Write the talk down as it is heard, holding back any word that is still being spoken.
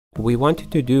We wanted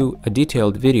to do a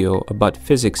detailed video about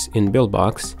physics in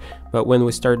Buildbox, but when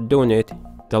we started doing it,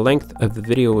 the length of the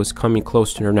video was coming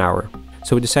close to an hour.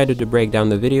 So we decided to break down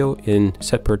the video in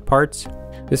separate parts.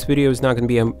 This video is not going to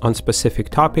be on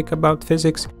specific topic about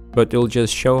physics, but it'll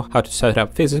just show how to set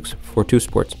up physics for two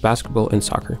sports, basketball and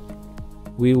soccer.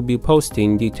 We will be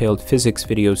posting detailed physics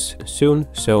videos soon,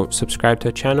 so subscribe to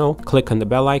the channel, click on the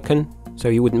bell icon so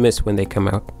you wouldn't miss when they come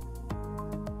out.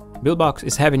 Buildbox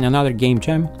is having another game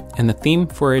jam, and the theme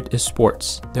for it is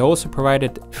sports. They also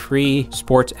provided free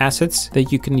sports assets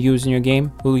that you can use in your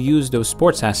game. We'll use those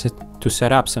sports assets to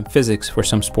set up some physics for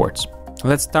some sports.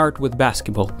 Let's start with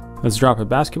basketball. Let's drop a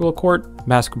basketball court,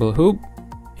 basketball hoop,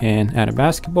 and add a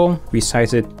basketball.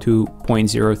 Resize it to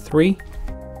 0.03.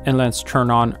 And let's turn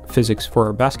on physics for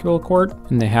our basketball court,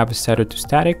 and they have it set it to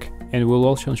static, and we'll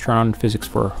also turn on physics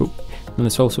for our hoop. And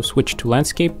let's also switch to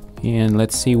landscape, and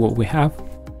let's see what we have.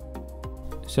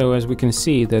 So as we can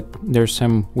see that there's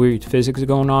some weird physics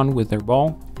going on with our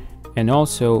ball, and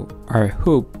also our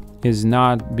hoop is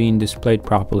not being displayed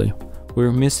properly.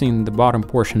 We're missing the bottom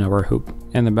portion of our hoop,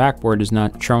 and the backboard is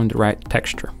not showing the right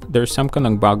texture. There's some kind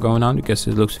of bug going on because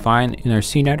it looks fine in our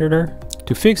scene editor.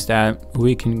 To fix that,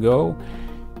 we can go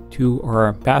to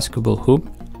our basketball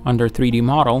hoop under 3D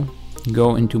model,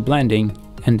 go into blending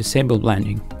and disable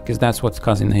blending, because that's what's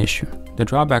causing the issue. The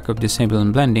drawback of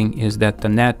disabling blending is that the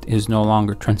net is no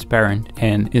longer transparent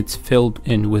and it's filled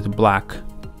in with black.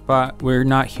 But we're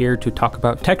not here to talk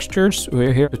about textures,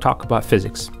 we're here to talk about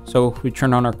physics. So if we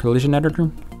turn on our collision editor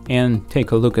and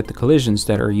take a look at the collisions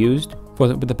that are used. For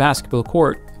the basketball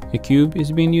court, a cube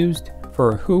is being used.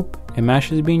 For a hoop, a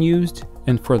mesh is being used.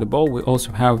 And for the ball, we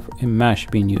also have a mesh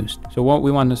being used. So what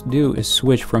we want to do is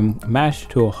switch from mesh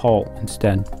to a hull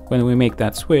instead. When we make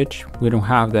that switch, we don't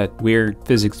have that weird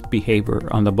physics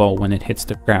behavior on the ball when it hits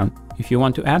the ground. If you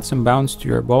want to add some bounce to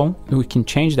your ball, we can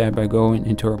change that by going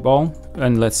into our ball,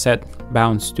 and let's set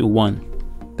bounce to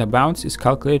 1. The bounce is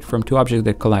calculated from two objects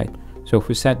that collide. So if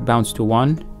we set bounce to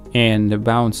 1 and the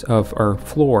bounce of our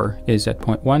floor is at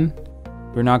 0.1,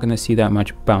 we're not going to see that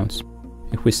much bounce.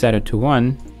 If we set it to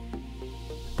 1,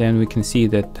 then we can see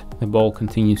that the ball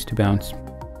continues to bounce.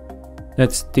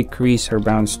 Let's decrease our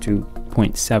bounce to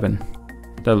 0.7.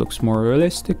 That looks more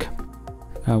realistic.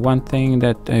 One thing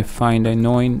that I find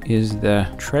annoying is the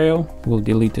trail. We'll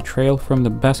delete the trail from the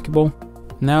basketball.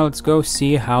 Now let's go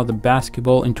see how the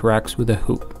basketball interacts with the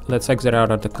hoop. Let's exit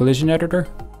out of the collision editor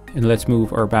and let's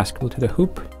move our basketball to the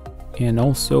hoop. And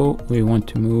also we want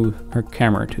to move our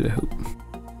camera to the hoop.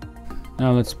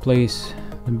 Now let's place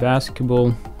the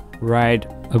basketball right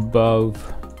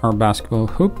above our basketball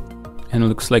hoop, and it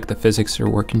looks like the physics are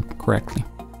working correctly.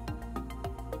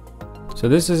 So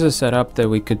this is a setup that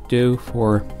we could do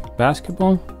for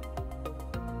basketball.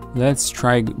 Let's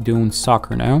try doing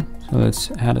soccer now. So let's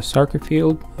add a soccer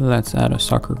field, let's add a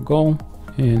soccer goal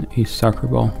and a soccer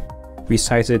ball.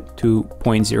 Resize it to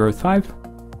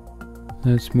 0.05.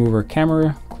 Let's move our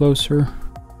camera closer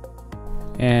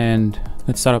and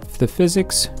let's set up the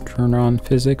physics. Turn on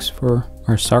physics for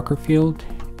our soccer field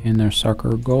and our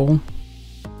soccer goal.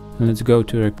 And let's go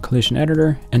to the collision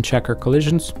editor and check our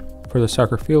collisions. For the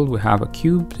soccer field, we have a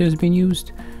cube that is being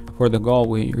used. For the goal,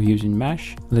 we are using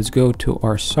mesh. Let's go to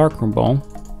our soccer ball.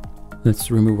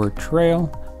 Let's remove our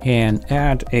trail and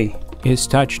add a is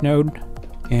touch node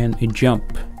and a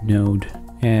jump node.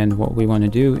 And what we want to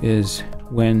do is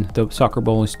when the soccer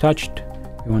ball is touched,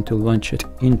 we want to launch it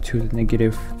into the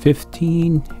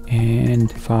 -15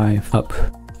 and 5 up.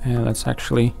 And let's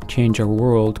actually change our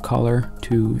world color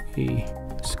to a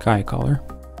sky color.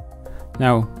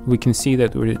 Now we can see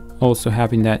that we're also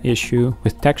having that issue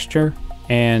with texture,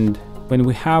 and when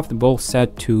we have the ball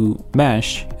set to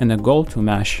mesh and the goal to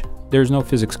mesh, there's no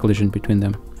physics collision between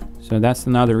them. So that's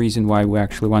another reason why we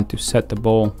actually want to set the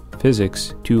ball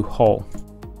physics to hull.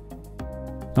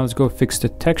 Now let's go fix the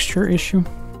texture issue.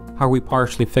 How we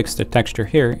partially fix the texture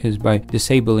here is by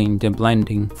disabling the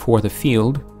blending for the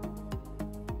field,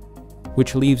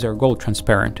 which leaves our goal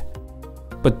transparent.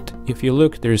 But if you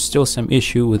look, there's still some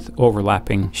issue with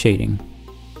overlapping shading.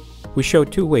 We show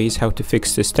two ways how to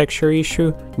fix this texture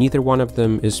issue. Neither one of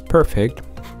them is perfect,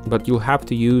 but you'll have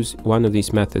to use one of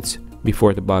these methods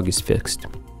before the bug is fixed.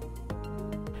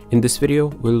 In this video,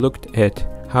 we looked at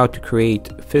how to create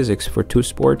physics for two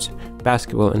sports,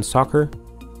 basketball and soccer.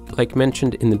 Like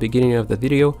mentioned in the beginning of the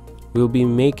video, we'll be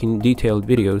making detailed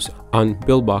videos on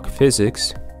Buildbox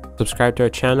physics. Subscribe to our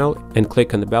channel and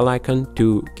click on the bell icon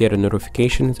to get a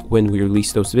notification when we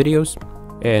release those videos.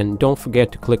 And don't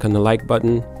forget to click on the like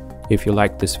button if you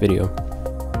liked this video.